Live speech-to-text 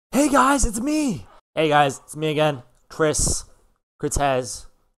guys, it's me. Hey guys, it's me again, Chris has,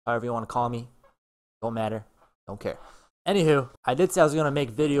 however you want to call me. Don't matter, don't care. Anywho, I did say I was gonna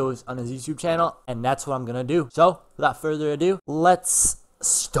make videos on his YouTube channel, and that's what I'm gonna do. So, without further ado, let's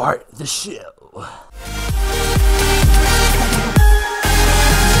start the show.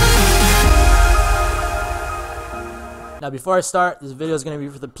 Now, before I start, this video is gonna be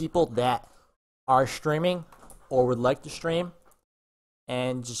for the people that are streaming or would like to stream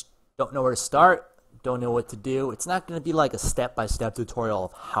and just don't know where to start, don't know what to do. It's not going to be like a step-by-step tutorial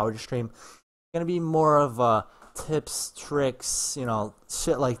of how to stream. It's going to be more of tips, tricks, you know,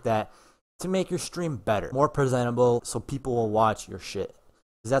 shit like that to make your stream better, more presentable, so people will watch your shit.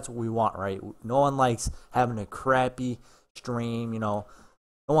 Because that's what we want, right? No one likes having a crappy stream, you know.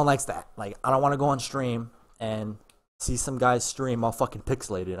 No one likes that. Like, I don't want to go on stream and see some guys stream all fucking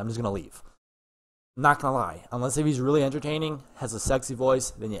pixelated. I'm just going to leave. I'm not gonna lie, unless if he's really entertaining, has a sexy voice,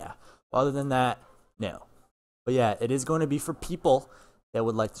 then yeah. Other than that, no. But yeah, it is going to be for people that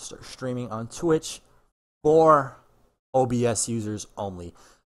would like to start streaming on Twitch for OBS users only.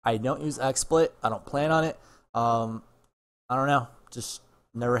 I don't use XSplit. I don't plan on it. I don't know. Just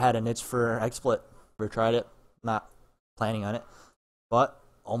never had a niche for XSplit. Never tried it. Not planning on it. But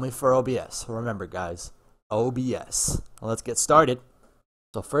only for OBS. Remember, guys, OBS. Let's get started.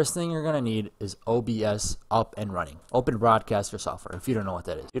 So first thing you're going to need is OBS up and running. Open Broadcaster software, if you don't know what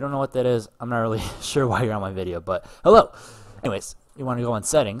that is. If you don't know what that is, I'm not really sure why you're on my video, but hello. Anyways, you want to go on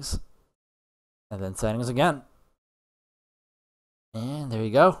settings, and then settings again. And there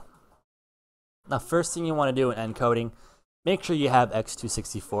you go. Now first thing you want to do in encoding, make sure you have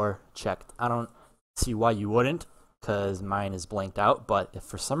X264 checked. I don't see why you wouldn't, because mine is blanked out, but if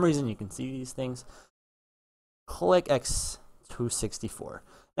for some reason you can see these things, click X264.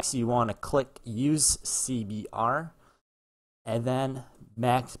 Next, you want to click Use CBR and then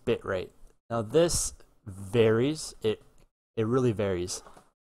max bitrate. Now this varies. It really varies.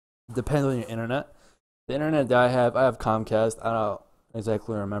 It depends on your internet. The internet that I have Comcast. I don't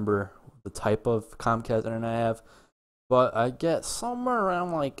exactly remember the type of Comcast internet I have, but I get somewhere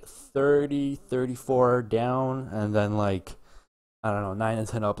around like 30, 34 down, and then like, I don't know, 9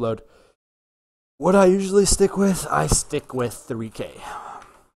 to 10 upload. What I usually stick with, I stick with 3K.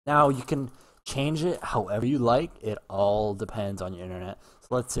 Now, you can change it however you like. It all depends on your internet. So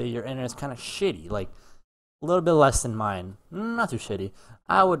let's say your internet's kind of shitty, like a little bit less than mine. Not too shitty.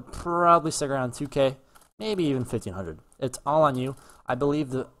 I would probably stick around 2K, maybe even 1500. It's all on you. I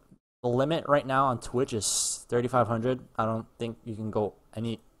believe the limit right now on Twitch is 3500. I don't think you can go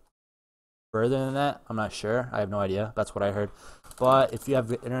any further than that. I'm not sure. I have no idea. That's what I heard. But if you have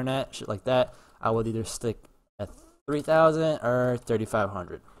good internet, shit like that, I would either stick at 3000 or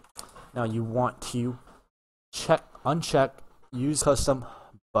 3500. Now you want to uncheck, use custom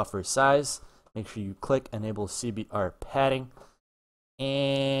buffer size. Make sure you click enable CBR padding,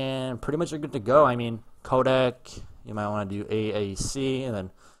 and pretty much you're good to go. I mean, codec, you might want to do AAC, and then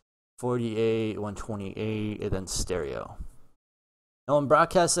 48, 128, and then stereo. Now in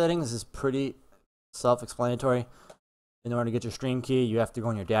broadcast settings, this is pretty self-explanatory. In order to get your stream key, you have to go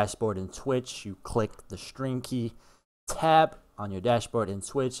on your dashboard in Twitch. You click the stream key tab on your dashboard in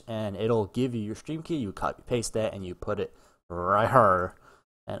Twitch, and it'll give you your stream key. You copy paste that, and you put it right here.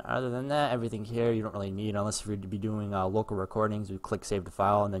 And other than that, everything here you don't really need, unless if you're to be doing local recordings. You click save to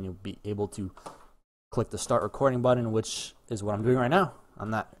file, and then you'll be able to click the start recording button, which is what I'm doing right now.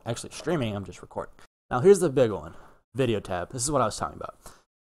 I'm not actually streaming, I'm just recording. Now here's the big one, video tab. This is what I was talking about.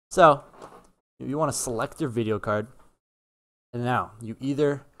 So you want to select your video card. And now, you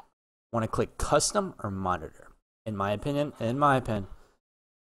either want to click custom or monitor. In my opinion,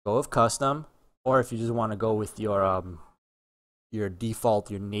 go with custom, or if you just want to go with your default,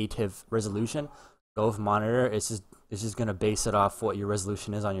 your native resolution, go with monitor. It's just gonna base it off what your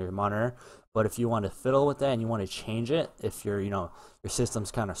resolution is on your monitor. But if you want to fiddle with that and you want to change it, if your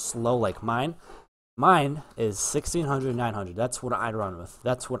system's kind of slow like mine is 1600, 900. That's what I run with.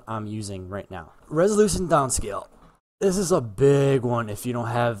 That's what I'm using right now. Resolution downscale. This is a big one if you don't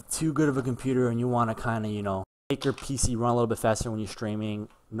have too good of a computer and you want to kind of, make your PC run a little bit faster when you're streaming,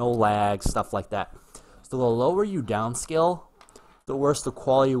 no lag, stuff like that. So the lower you downscale, the worse the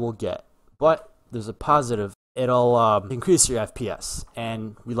quality will get. But there's a positive. It'll increase your FPS,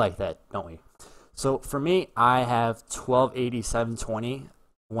 and we like that, don't we? So for me, I have 1280, 720,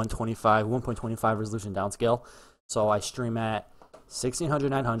 125, 1.25 resolution downscale. So I stream at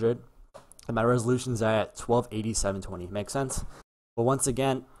 1600, 900. And my resolution's at 1280, 720. Makes sense? But once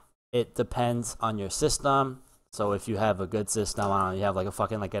again, it depends on your system. So if you have a good system, I don't know, you have like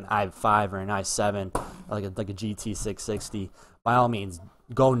an i5 or an i7 like a GT 660, by all means,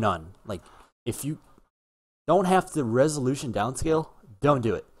 go none. Like, if you don't have the resolution downscale, don't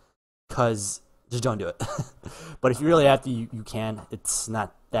do it. Cause just don't do it. But if you really have to, you can. It's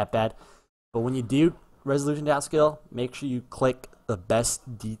not that bad. But when you do resolution downscale, make sure you click the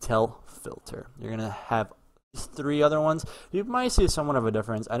best detail filter. You're gonna have 3 other ones. You might see somewhat of a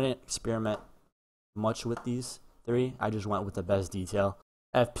difference. I didn't experiment much with these 3. I just went with the best detail.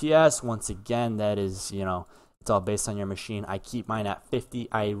 FPS, once again, that is, it's all based on your machine. I keep mine at 50.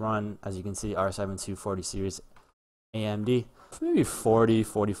 I run, as you can see, R7 240 series AMD. Maybe 40,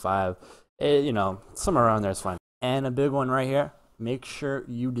 45. Somewhere around there is fine. And a big one right here, make sure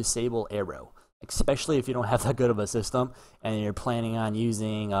you disable Aero. Especially if you don't have that good of a system and you're planning on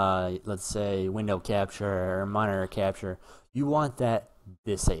using, let's say, window capture or monitor capture. You want that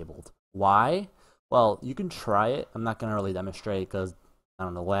disabled. Why? Well, you can try it. I'm not going to really demonstrate because, I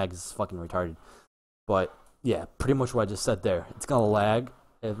don't know, lag is fucking retarded. But, yeah, pretty much what I just said there. It's going to lag.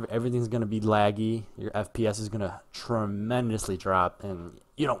 Everything's going to be laggy. Your FPS is going to tremendously drop, and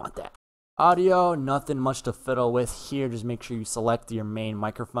you don't want that. Audio, nothing much to fiddle with here. Just make sure you select your main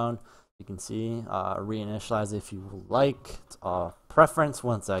microphone. You can see, reinitialize it if you like. It's preference.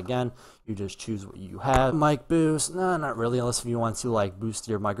 Once again, you just choose what you have. Mic boost, no, not really, unless if you want to like boost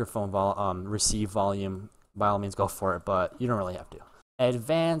your microphone receive volume. By all means, go for it, but you don't really have to.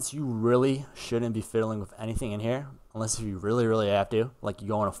 Advanced, you really shouldn't be fiddling with anything in here, unless if you really have to. Like you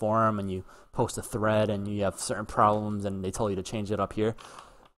go on a forum and you post a thread and you have certain problems and they tell you to change it up here.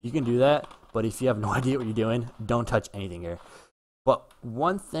 You can do that, but if you have no idea what you're doing, don't touch anything here. But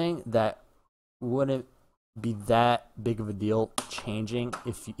one thing that wouldn't be that big of a deal changing,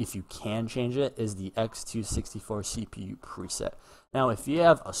 if you can change it, is the X264 CPU preset. Now, if you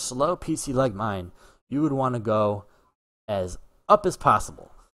have a slow PC like mine, you would want to go as up as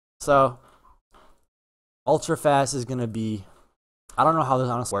possible. So, ultra fast is going to be, I don't know how this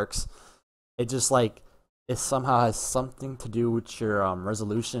honestly works. It just like, it somehow has something to do with your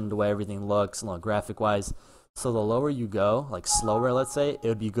resolution, the way everything looks, graphic-wise. So the lower you go, like slower, let's say, it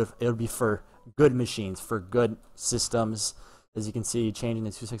would be good. It would be for good machines, for good systems. As you can see, changing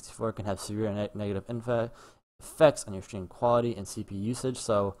the 264 can have severe negative effects on your stream quality and CPU usage.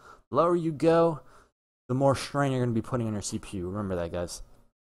 So the lower you go, the more strain you're going to be putting on your CPU. Remember that, guys.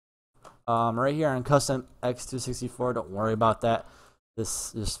 Right here on custom X264, don't worry about that.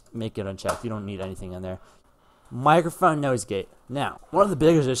 Just make it unchecked. You don't need anything in there. Microphone noise gate. Now, one of the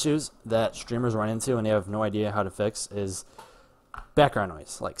biggest issues that streamers run into and they have no idea how to fix is background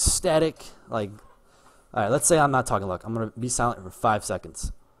noise, like static. Like, all right, let's say I'm not talking. Look, I'm gonna be silent for 5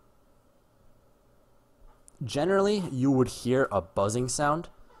 seconds. Generally, you would hear a buzzing sound,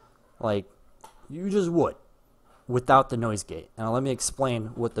 like you just would, without the noise gate. Now, let me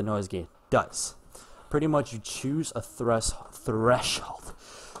explain what the noise gate does. Pretty much, you choose a threshold.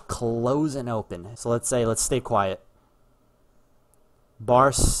 Close and open. So let's stay quiet.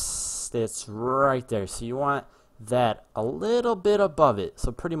 Bar sits right there. So you want that a little bit above it.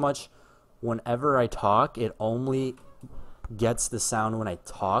 So pretty much whenever I talk, it only gets the sound when I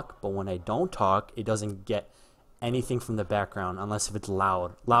talk, but when I don't talk, it doesn't get anything from the background unless if it's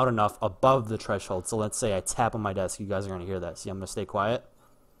loud enough above the threshold. So let's say I tap on my desk. You guys are going to hear that. See, I'm going to stay quiet.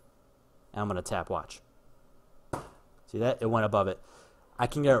 And I'm going to tap, watch. See that? It went above it. I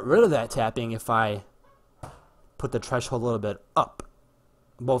can get rid of that tapping if I put the threshold a little bit up.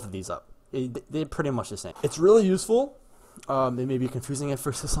 Both of these up. They're pretty much the same. It's really useful. It may be confusing at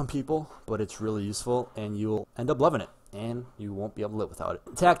first to some people, but it's really useful, and you'll end up loving it, and you won't be able to live without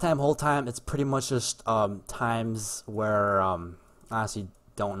it. Takt time, hold time, it's pretty much just times where honestly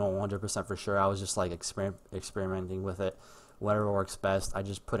don't know 100% for sure. I was just like experimenting with it. Whatever works best. I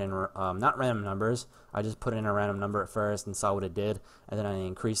just put in, not random numbers, I just put in a random number at first and saw what it did, and then I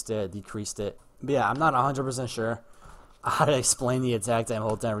increased it, decreased it. But yeah, I'm not 100% sure how to explain the attack time,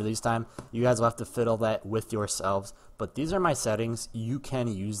 hold time, release time. You guys will have to fiddle that with yourselves. But these are my settings. You can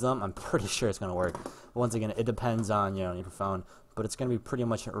use them. I'm pretty sure it's going to work. Once again, it depends on your phone, but it's going to be pretty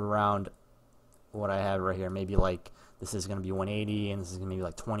much around what I have right here. Maybe like this is going to be 180, and this is going to be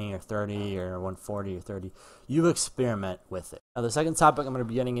like 20 or 30 or 140 or 30. You experiment with it. Now, the second topic I'm going to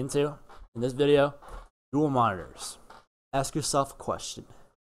be getting into in this video, dual monitors. Ask yourself a question.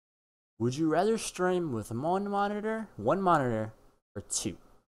 Would you rather stream with one monitor, or two?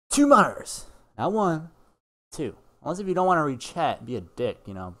 Two monitors. Not one, two. Unless if you don't want to read chat, be a dick,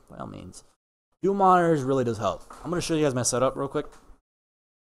 by all means. Dual monitors really does help. I'm going to show you guys my setup real quick.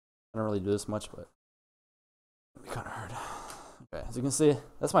 I don't really do this much, but it'd be kind of hard. Okay, as you can see,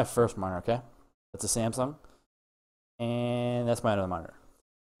 that's my first monitor, okay? That's a Samsung. And that's my other monitor.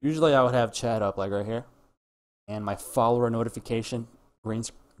 Usually I would have chat up like right here. and my follower notification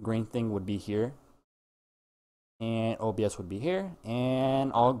green thing would be here, and OBS would be here,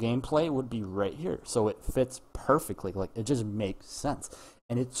 and all gameplay would be right here. So it fits perfectly. Like, it just makes sense,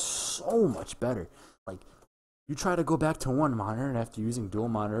 and it's so much better. Like, you try to go back to one monitor after using dual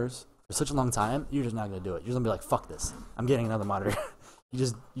monitors for such a long time, you're just not gonna do it. You're just gonna be like, fuck this, I'm getting another monitor. you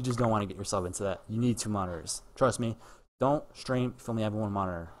just don't want to get yourself into that. You need 2 monitors. Trust me. Don't stream if you only have 1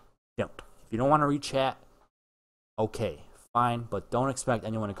 monitor. Don't. If you don't want to read chat, okay, fine, but don't expect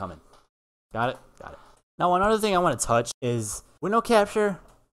anyone to come in. Got it? Got it. Now, another thing I want to touch is window capture,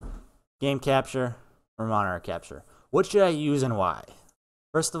 game capture, or monitor capture. What should I use and why?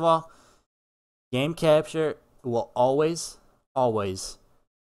 First of all, game capture will always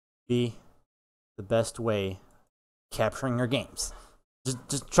be the best way capturing your games.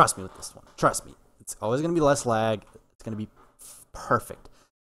 Just trust me with this one. Trust me. It's always going to be less lag. It's going to be perfect.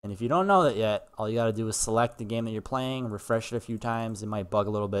 And if you don't know that yet, all you got to do is select the game that you're playing, refresh it a few times. It might bug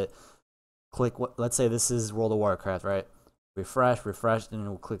a little bit. Click what, let's say this is World of Warcraft, right? Refresh, and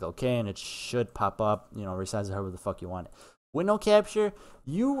we'll click OK, and it should pop up, you know, resize it however the fuck you want it. Window capture,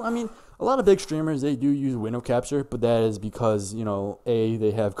 I mean, a lot of big streamers, they do use window capture, but that is because, you know,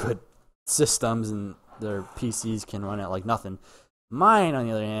 they have good systems and their PCs can run it like nothing. Mine, on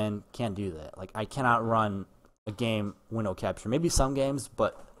the other hand, can't do that. Like, I cannot run a game window capture. Maybe some games,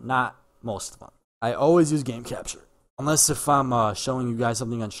 but not most of them. I always use game capture. Unless if I'm showing you guys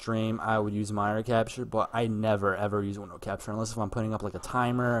something on stream, I would use monitor capture, but I never ever use window capture unless if I'm putting up like a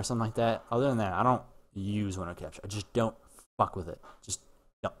timer or something like that. Other than that, I don't use window capture. I just don't fuck with it. Just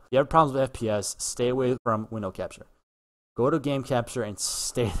don't. If you have problems with FPS, stay away from window capture. Go to game capture and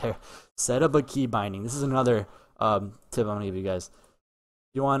stay there. Set up a key binding. This is another tip I'm gonna give you guys.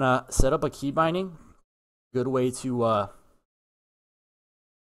 You wanna set up a key binding. Good way to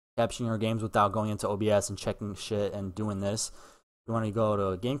capturing your games without going into OBS and checking shit and doing this. You want to go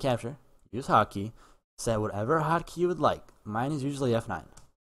to game capture, use hotkey, set whatever hotkey you would like. Mine is usually F9.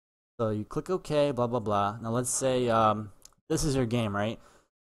 So you click OK, blah blah blah. Now let's say this is your game, right?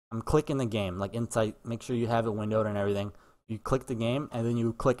 I'm clicking the game, like inside. Make sure you have it windowed and everything. You click the game and then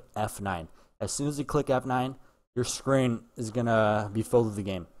you click F9. As soon as you click F9, your screen is gonna be filled with the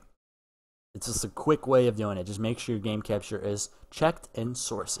game. It's just a quick way of doing it. Just make sure your game capture is checked in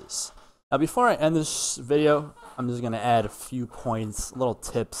sources. Now, before I end this video, I'm just going to add a few points, little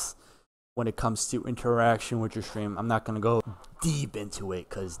tips when it comes to interaction with your stream. I'm not going to go deep into it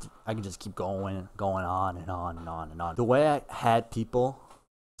because I can just keep going on and on and on and on. The way I had people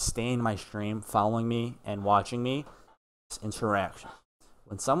stay in my stream, following me and watching me, is interaction.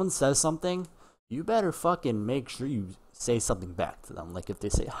 When someone says something, you better fucking make sure you say something back to them. Like if they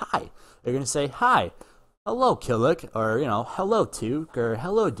say hi, they're gonna say hi, hello Killick, or you know, hello Took, or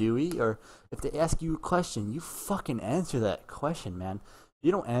hello Dewey. Or if they ask you a question, you fucking answer that question, man. If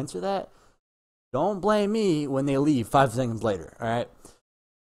you don't answer that, don't blame me when they leave 5 seconds later. All right.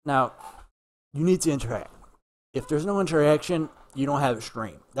 Now, you need to interact. If there's no interaction, you don't have a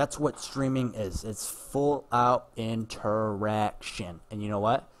stream. That's what streaming is. It's full out interaction. And you know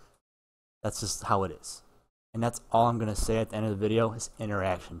what? That's just how it is. And that's all I'm going to say at the end of the video is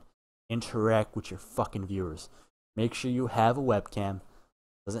interaction. Interact with your fucking viewers. Make sure you have a webcam.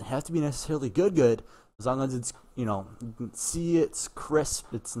 Doesn't have to be necessarily good. As long as it's, you know, you can see it's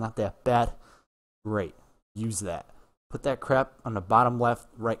crisp, it's not that bad. Great. Use that. Put that crap on the bottom left,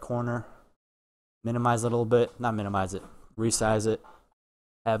 right corner. Minimize it a little bit. Not minimize it. Resize it.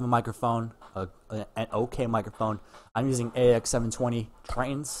 Have a microphone, an okay microphone. I'm using AX720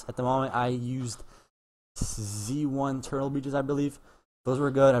 Tritons at the moment. I used Z1 Turtle Beaches, I believe. Those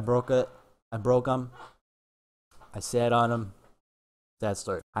were good. I broke them. I sat on them. Sad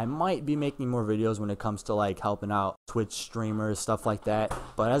story. I might be making more videos when it comes to like helping out Twitch streamers, stuff like that.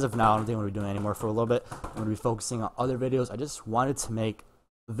 But as of now, I don't think I'm going to be doing it anymore for a little bit. I'm going to be focusing on other videos. I just wanted to make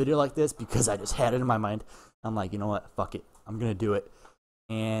a video like this because I just had it in my mind. I'm like, you know what? Fuck it. I'm going to do it.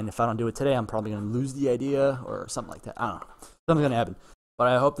 And if I don't do it today, I'm probably going to lose the idea or something like that. I don't know. Something's going to happen. But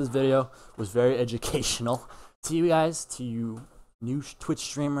I hope this video was very educational to you guys, to you new Twitch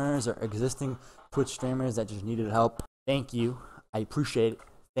streamers or existing Twitch streamers that just needed help. Thank you. I appreciate it.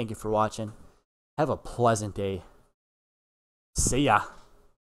 Thank you for watching. Have a pleasant day. See ya.